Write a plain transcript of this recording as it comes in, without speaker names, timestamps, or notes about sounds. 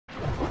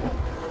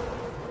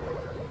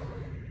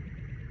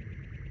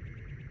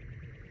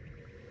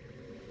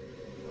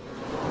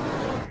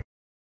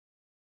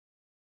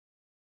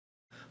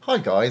Hi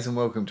guys, and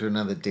welcome to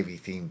another Divi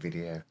Theme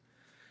video.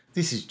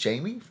 This is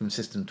Jamie from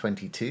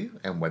System22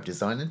 and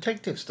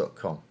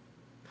webdesignandtechtips.com.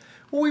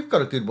 Well, we've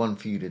got a good one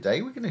for you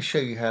today. We're going to show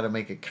you how to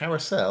make a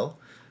carousel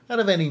out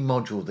of any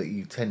module that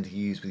you tend to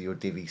use with your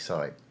Divi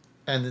site.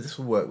 And this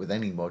will work with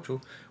any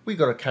module. We've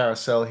got a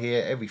carousel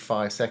here. Every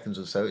 5 seconds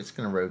or so it's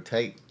going to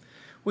rotate.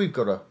 We've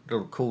got a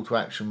little call to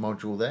action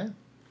module there.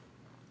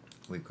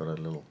 We've got a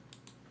little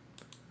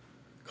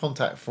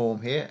contact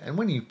form here, and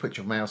when you put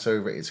your mouse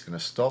over it, it's going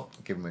to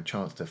stop, give them a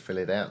chance to fill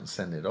it out and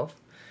send it off.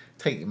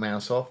 Take your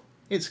mouse off,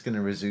 it's going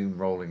to resume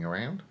rolling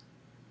around.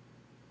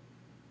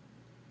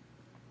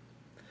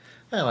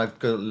 And I've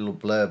got a little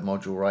blurb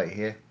module right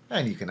here,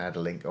 and you can add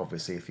a link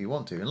obviously if you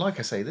want to. And like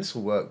I say, this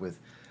will work with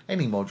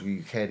any module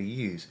you care to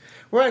use.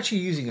 We're actually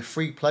using a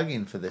free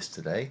plugin for this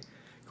today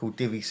called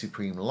Divi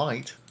Supreme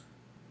Lite.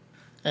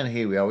 And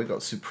here we are, we've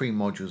got Supreme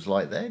Modules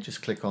Lite there.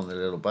 Just click on the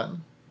little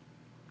button.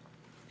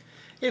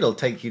 It'll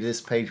take you to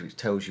this page which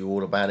tells you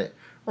all about it.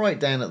 Right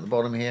down at the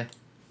bottom here,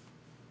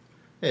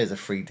 there's a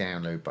free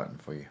download button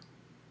for you.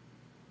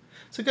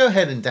 So go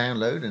ahead and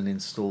download and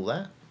install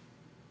that.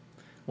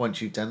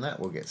 Once you've done that,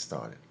 we'll get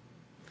started.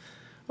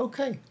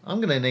 Okay, I'm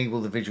going to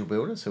enable the Visual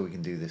Builder so we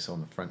can do this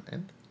on the front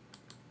end.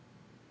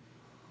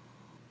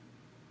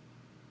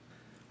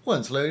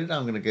 Once loaded,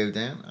 I'm going to go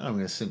down. I'm going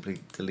to simply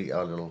delete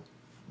our little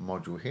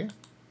module here.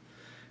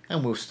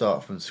 And we'll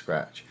start from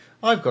scratch.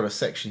 I've got a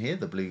section here,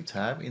 the blue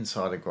tab.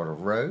 Inside I've got a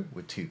row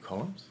with 2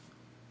 columns.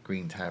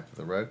 Green tab for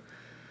the row.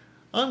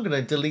 I'm going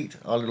to delete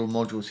our little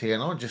modules here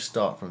and I'll just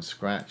start from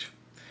scratch.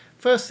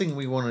 First thing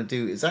we want to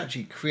do is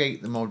actually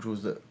create the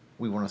modules that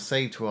we want to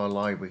save to our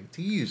library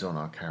to use on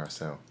our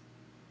carousel.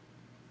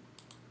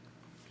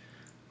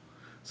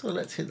 So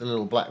let's hit the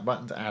little black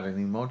button to add a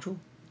new module.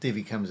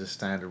 Divi comes as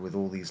standard with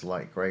all these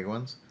light grey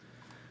ones.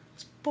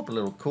 Let's pop a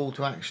little call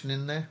to action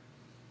in there.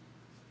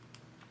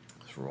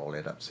 Roll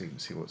it up so you can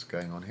see what's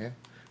going on here.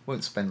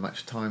 Won't spend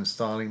much time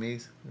styling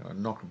these. I'm going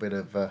to knock a bit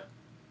of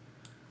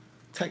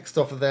text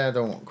off of there. I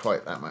don't want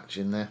quite that much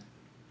in there.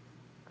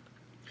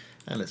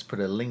 And let's put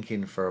a link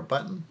in for a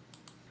button.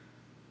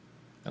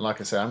 And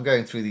like I say, I'm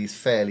going through these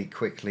fairly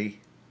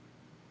quickly.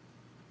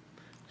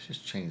 Let's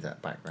just change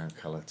that background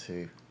color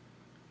to,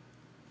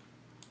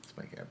 let's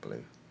make it a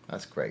blue.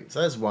 That's great. So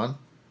there's one.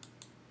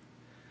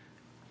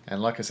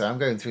 And like I say, I'm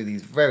going through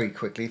these very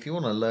quickly. If you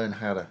want to learn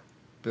how to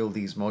build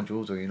these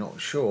modules or you're not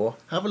sure,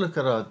 have a look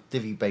at our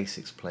Divi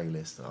Basics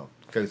playlist. I'll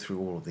go through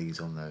all of these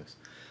on those.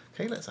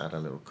 Okay, let's add a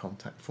little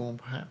contact form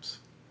perhaps.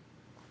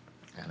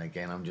 And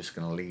again, I'm just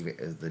going to leave it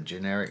as the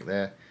generic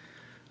there.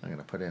 I'm going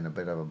to put in a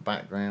bit of a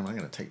background. I'm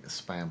going to take the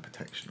spam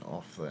protection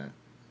off there.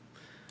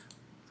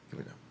 Give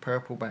it a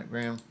purple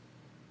background.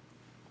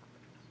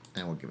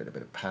 And we'll give it a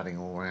bit of padding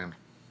all around.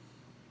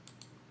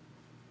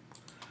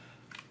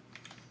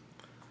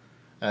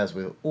 As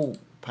with all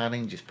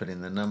padding, just put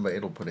in the number,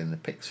 it'll put in the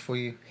pics for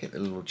you. Hit the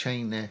little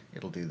chain there,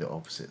 it'll do the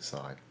opposite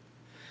side.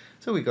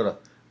 So we've got a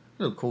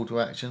little call to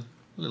action,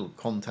 a little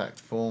contact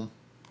form,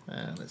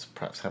 and let's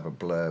perhaps have a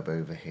blurb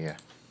over here.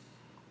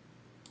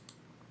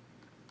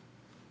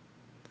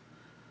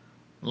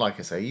 Like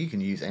I say, you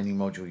can use any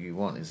module you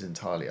want, it's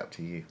entirely up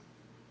to you.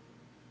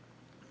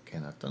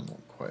 Again, I don't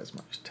want quite as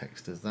much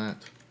text as that.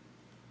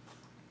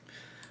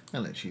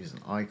 And let's use an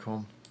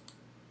icon.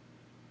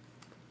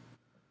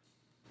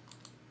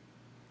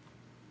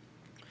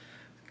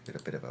 Get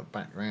a bit of a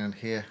background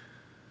here.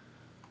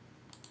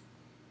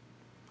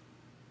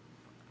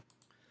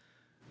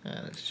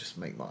 And let's just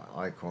make my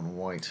icon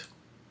white.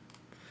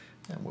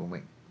 And we'll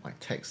make my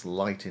text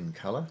light in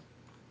color.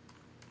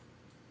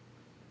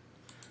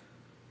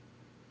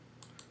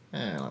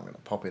 And I'm going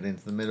to pop it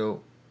into the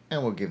middle.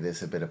 And we'll give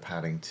this a bit of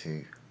padding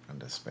too,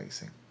 under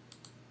spacing.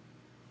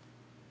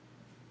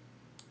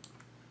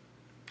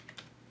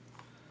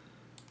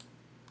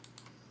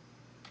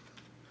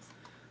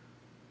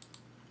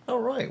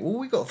 Alright, well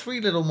we've got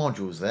 3 little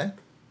modules there.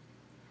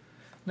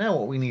 Now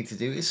what we need to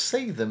do is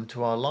save them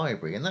to our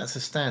library, and that's a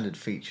standard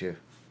feature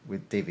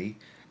with Divi.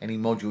 Any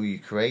module you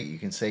create, you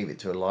can save it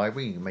to a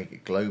library. You can make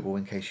it global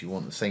in case you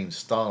want the same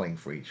styling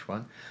for each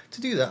one. To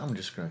do that, I'm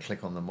just going to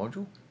click on the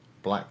module,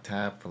 black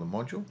tab for the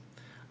module.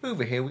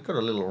 Over here we've got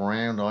a little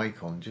round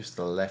icon just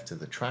to the left of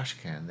the trash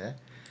can there.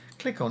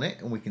 Click on it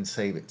and we can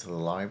save it to the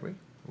library.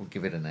 We'll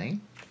give it a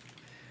name.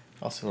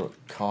 I'll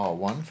select car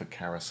 1 for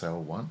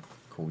carousel 1.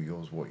 Call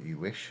yours what you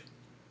wish.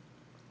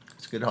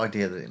 It's a good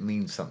idea that it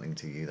means something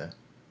to you though.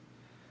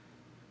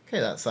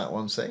 Okay, that's that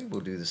one saved. We'll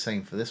do the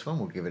same for this one.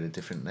 We'll give it a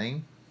different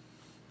name.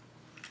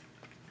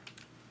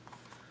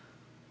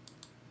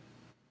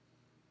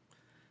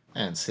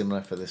 And similar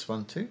for this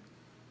one too.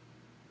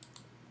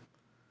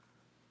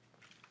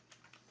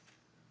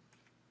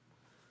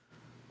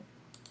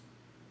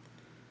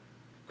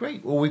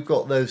 Great, well we've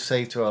got those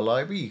saved to our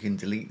library. You can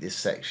delete this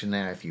section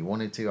now if you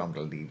wanted to. I'm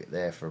going to leave it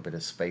there for a bit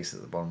of space at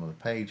the bottom of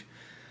the page.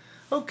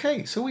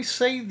 Okay, so we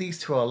saved these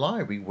to our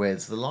library.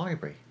 Where's the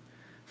library?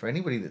 For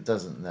anybody that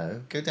doesn't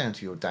know, go down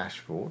to your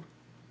dashboard.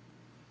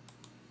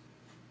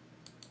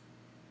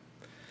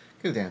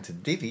 Go down to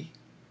Divi.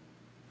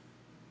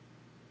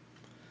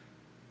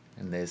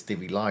 and there's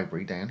Divi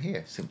Library down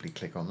here. Simply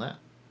click on that.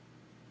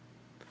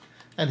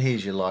 And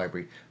here's your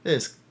library.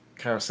 There's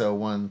Carousel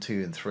 1,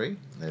 2 and 3.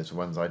 There's the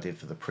ones I did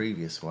for the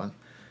previous one.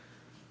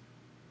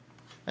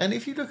 And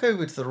if you look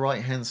over to the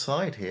right hand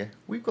side here,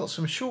 we've got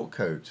some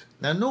shortcodes.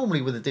 Now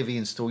normally with a Divi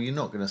install you're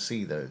not going to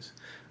see those.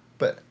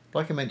 But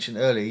like I mentioned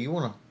earlier, you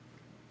want to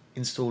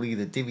install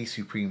either Divi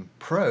Supreme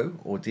Pro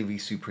or Divi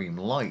Supreme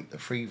Lite, the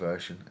free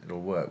version. It'll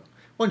work.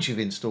 Once you've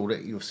installed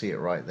it, you'll see it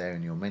right there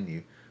in your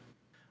menu.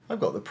 I've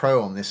got the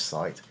Pro on this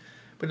site,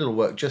 but it'll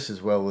work just as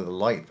well with a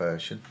Lite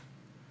version.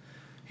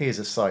 Here's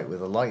a site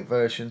with a Lite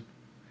version,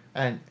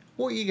 and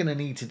what you're going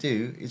to need to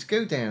do is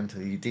go down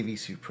to your Divi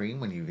Supreme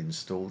when you've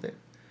installed it,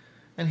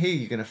 and here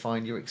you're going to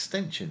find your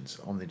extensions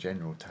on the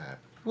General tab.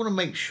 You want to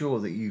make sure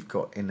that you've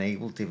got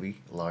Enable Divi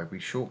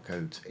Library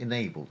Shortcodes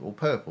enabled, or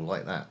purple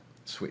like that.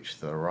 Switch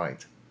to the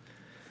right.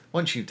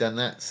 Once you've done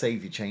that,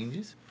 save your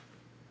changes,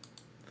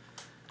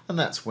 and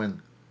that's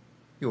when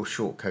your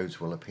shortcodes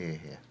will appear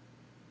here.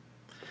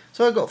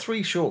 So I've got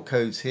 3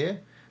 shortcodes here.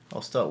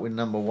 I'll start with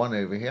number 1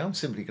 over here. I'm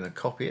simply going to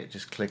copy it.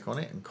 Just click on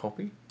it and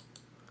copy,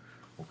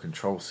 or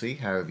Control C,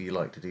 however you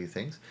like to do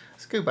things.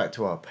 Let's go back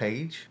to our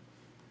page,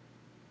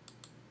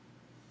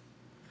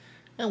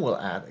 and we'll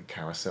add a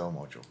carousel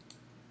module.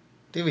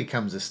 Divi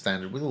comes as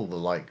standard with all the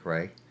light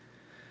grey.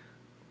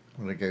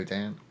 I'm going to go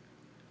down,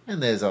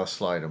 and there's our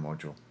slider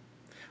module.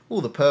 All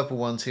the purple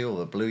ones here, all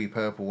the bluey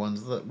purple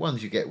ones, the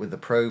ones you get with the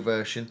Pro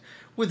version.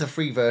 With the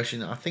free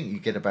version, I think you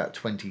get about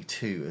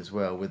 22 as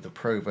well. With the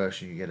Pro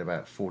version, you get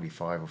about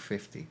 45 or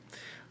 50.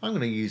 I'm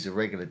going to use a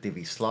regular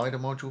Divi slider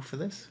module for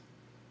this.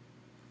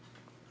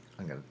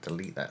 I'm going to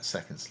delete that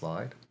second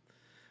slide.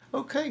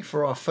 Okay,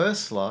 for our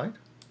first slide,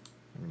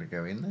 I'm going to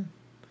go in there.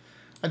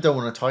 I don't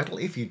want a title.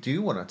 If you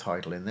do want a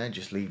title in there,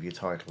 just leave your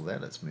title there.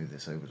 Let's move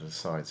this over to the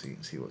side so you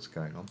can see what's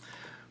going on.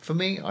 For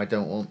me, I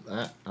don't want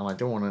that, and I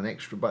don't want an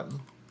extra button.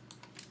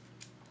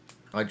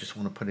 I just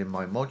want to put in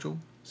my module.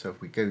 So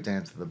if we go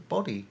down to the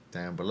body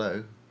down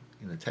below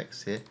in the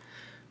text here,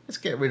 let's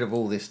get rid of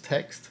all this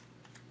text,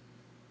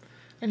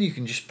 and you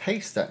can just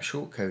paste that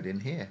shortcode in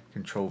here.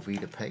 Control V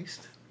to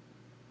paste.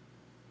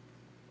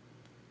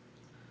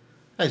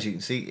 As you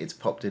can see, it's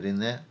popped it in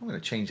there. I'm going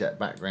to change that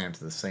background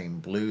to the same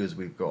blue as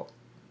we've got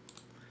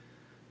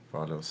for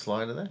our little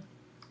slider there.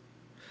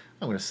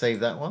 I'm going to save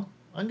that one.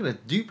 I'm going to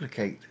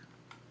duplicate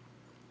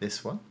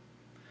this one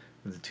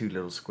with the 2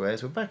 little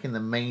squares. We're back in the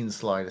main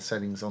slider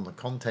settings on the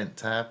content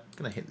tab. I'm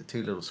going to hit the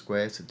 2 little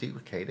squares to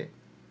duplicate it.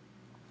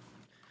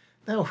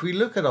 Now if we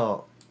look at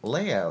our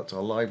layout,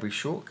 our library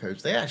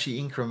shortcodes, they actually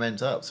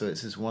increment up. So it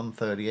says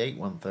 138,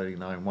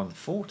 139,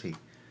 140.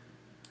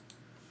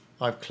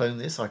 I've cloned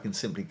this. I can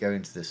simply go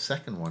into this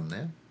second one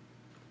now.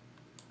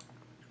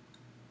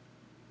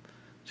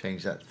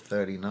 Change that to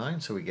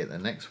 39 so we get the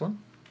next one.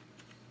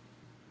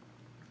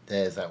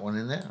 There's that one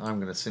in there.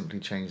 I'm going to simply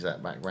change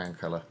that background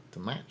color to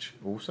match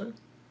also. I'm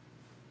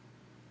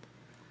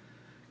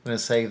going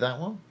to save that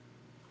one.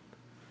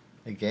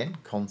 Again,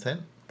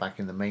 content, back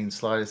in the main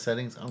slider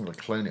settings. I'm going to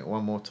clone it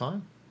one more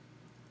time.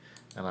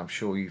 And I'm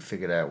sure you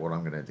figured out what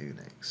I'm going to do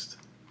next.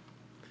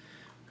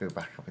 Go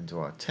back up into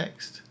our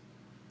text.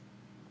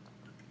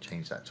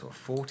 Change that to a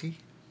 40.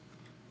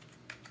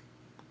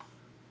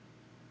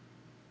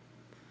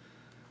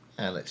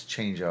 Now let's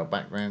change our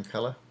background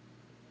color.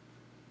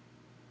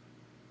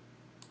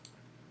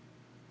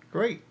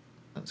 Great.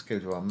 Let's go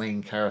to our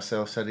main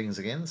carousel settings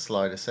again,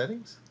 slider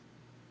settings.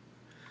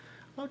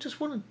 I just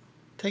want to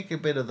take a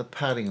bit of the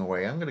padding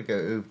away. I'm going to go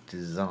over to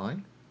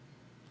design.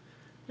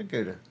 I'm going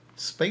to go to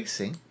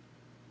spacing.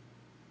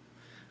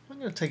 I'm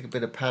going to take a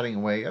bit of padding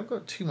away. I've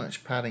got too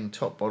much padding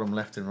top, bottom,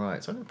 left and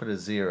right. So I'm going to put a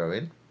 0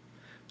 in.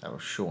 That will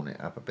shorten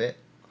it up a bit.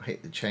 I'll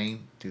hit the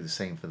chain, do the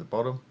same for the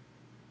bottom.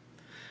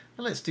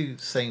 And let's do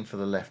the same for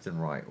the left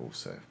and right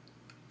also.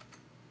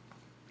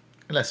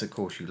 Unless of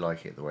course you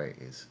like it the way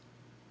it is.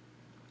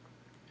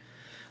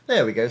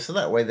 There we go, so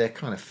that way they're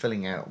kind of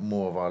filling out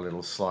more of our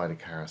little slider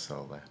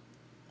carousel there.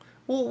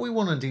 What we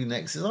want to do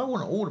next is I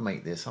want to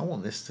automate this. I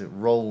want this to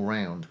roll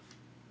round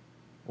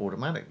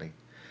automatically.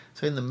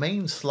 So in the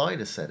main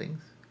slider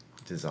settings,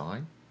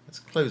 design, let's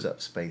close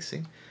up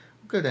spacing.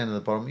 We'll go down to the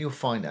bottom, you'll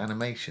find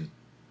animation.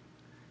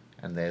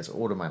 And there's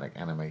automatic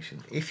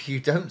animation. If you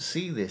don't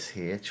see this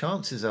here,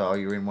 chances are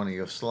you're in one of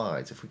your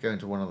slides. If we go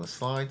into one of the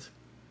slides,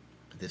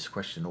 this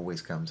question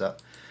always comes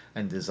up,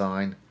 and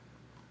design,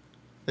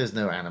 there's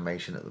no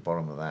animation at the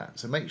bottom of that.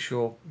 So make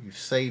sure you've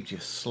saved your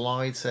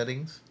slide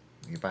settings.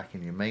 You're back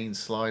in your main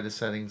slider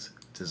settings,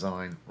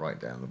 design, right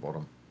down the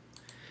bottom.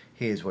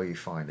 Here's where you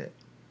find it.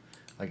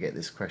 I get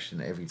this question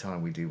every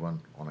time we do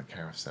one on a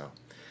carousel.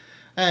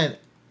 And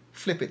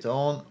flip it to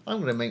on.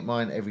 I'm going to make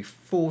mine every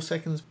 4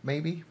 seconds,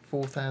 maybe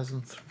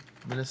 4,000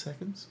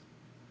 milliseconds.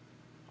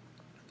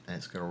 And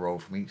it's going to roll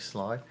from each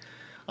slide.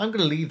 I'm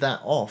going to leave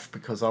that off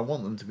because I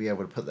want them to be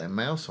able to put their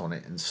mouse on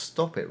it and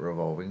stop it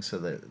revolving so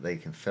that they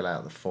can fill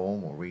out the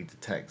form or read the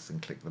text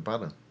and click the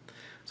button.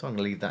 So I'm going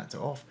to leave that to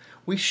off.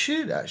 We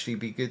should actually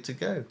be good to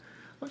go.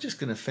 I'm just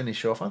going to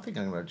finish off. I think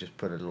I'm going to just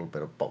put a little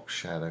bit of box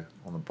shadow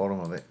on the bottom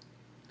of it.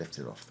 Lift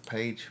it off the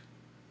page.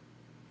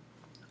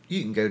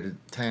 You can go to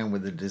town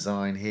with the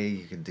design here.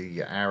 You can do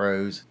your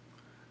arrows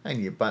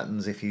and your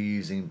buttons if you're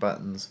using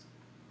buttons.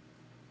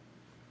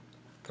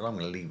 But I'm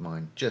going to leave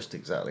mine just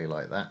exactly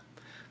like that.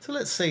 So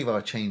let's save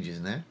our changes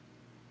now.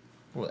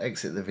 We'll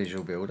exit the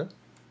Visual Builder.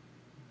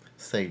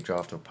 Save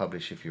draft or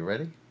publish if you're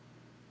ready.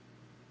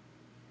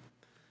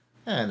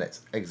 And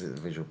let's exit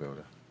the Visual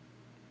Builder.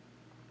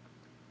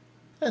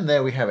 And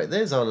there we have it.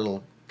 There's our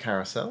little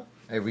carousel.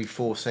 Every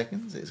 4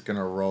 seconds it's going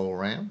to roll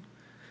around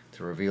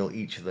to reveal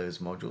each of those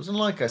modules. And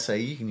like I say,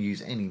 you can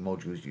use any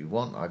modules you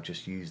want. I've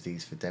just used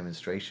these for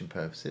demonstration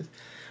purposes.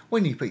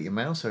 When you put your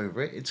mouse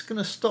over it, it's going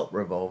to stop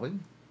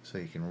revolving so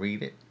you can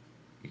read it.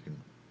 You can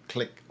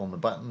click on the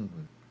button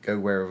and go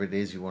wherever it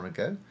is you want to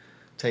go.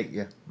 Take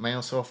your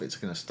mouse off, it's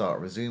going to start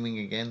resuming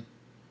again.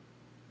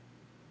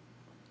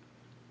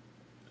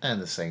 And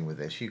the same with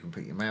this. You can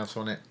put your mouse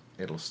on it,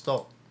 it'll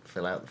stop,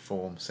 fill out the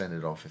form, send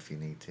it off if you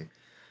need to.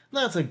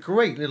 That's a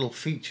great little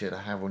feature to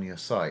have on your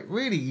site.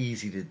 Really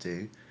easy to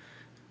do.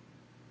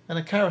 And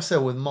a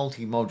carousel with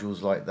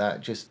multi-modules like that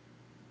just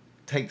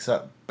takes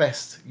up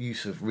best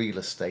use of real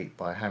estate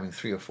by having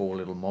 3 or 4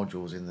 little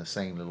modules in the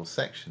same little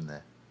section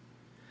there.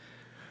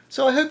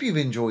 So I hope you've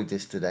enjoyed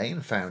this today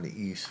and found it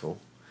useful.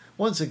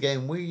 Once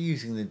again, we're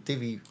using the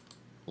Divi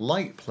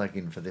Lite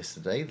plugin for this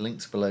today. The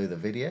link's below the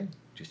video.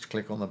 Just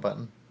click on the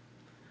button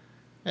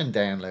and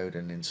download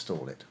and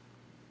install it.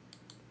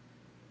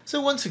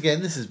 So once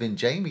again, this has been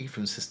Jamie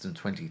from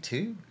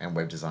System22 and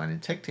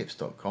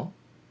webdesignandtechtips.com.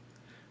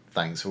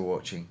 Thanks for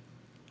watching.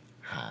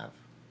 Have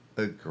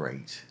a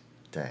great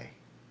day.